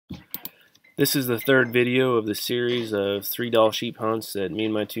This is the third video of the series of 3 Dall sheep hunts that me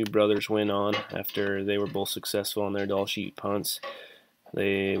and my two brothers went on after they were both successful on their Dall sheep hunts.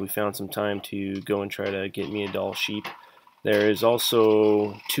 We found some time to go and try to get me a Dall sheep. There is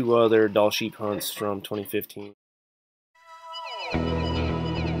also 2 other Dall sheep hunts from 2015.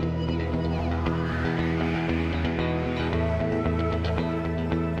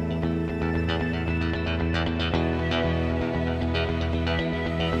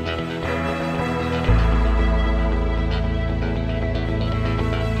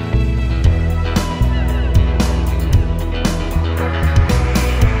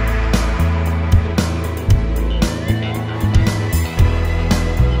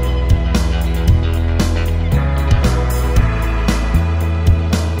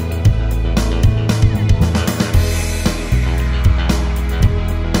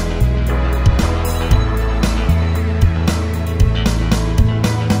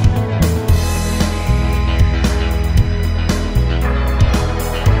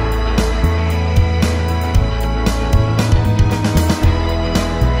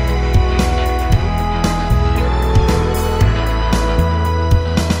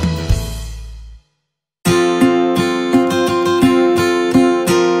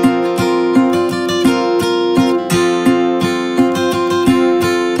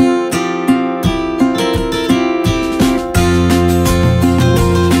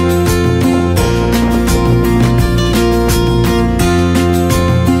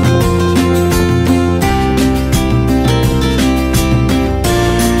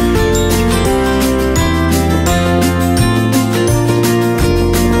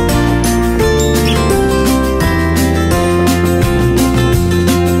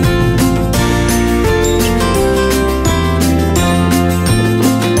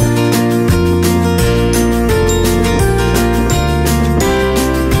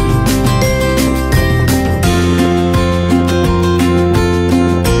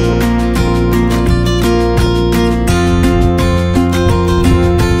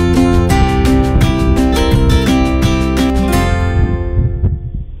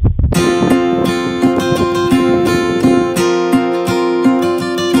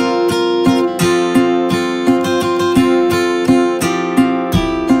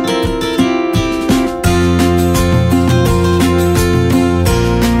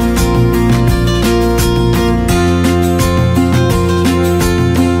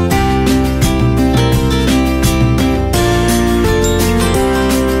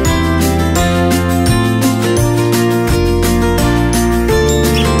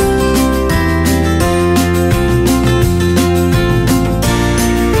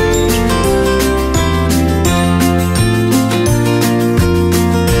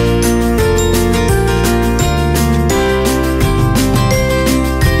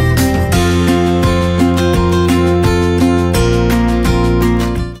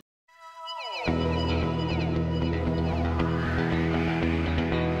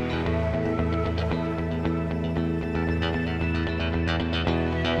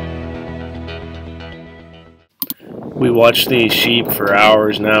 We watched these sheep for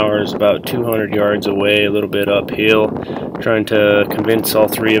hours and hours, about 200 yards away, a little bit uphill, trying to convince all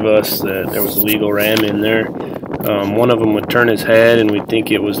 3 of us that there was a legal ram in there. One of them would turn his head and we'd think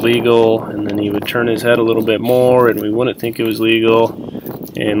it was legal, and then he would turn his head a little bit more and we wouldn't think it was legal,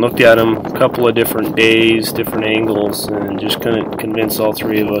 and looked at him a couple of different days, different angles, and just couldn't convince all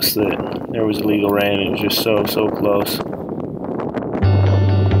 3 of us that there was a legal ram. It was just so close.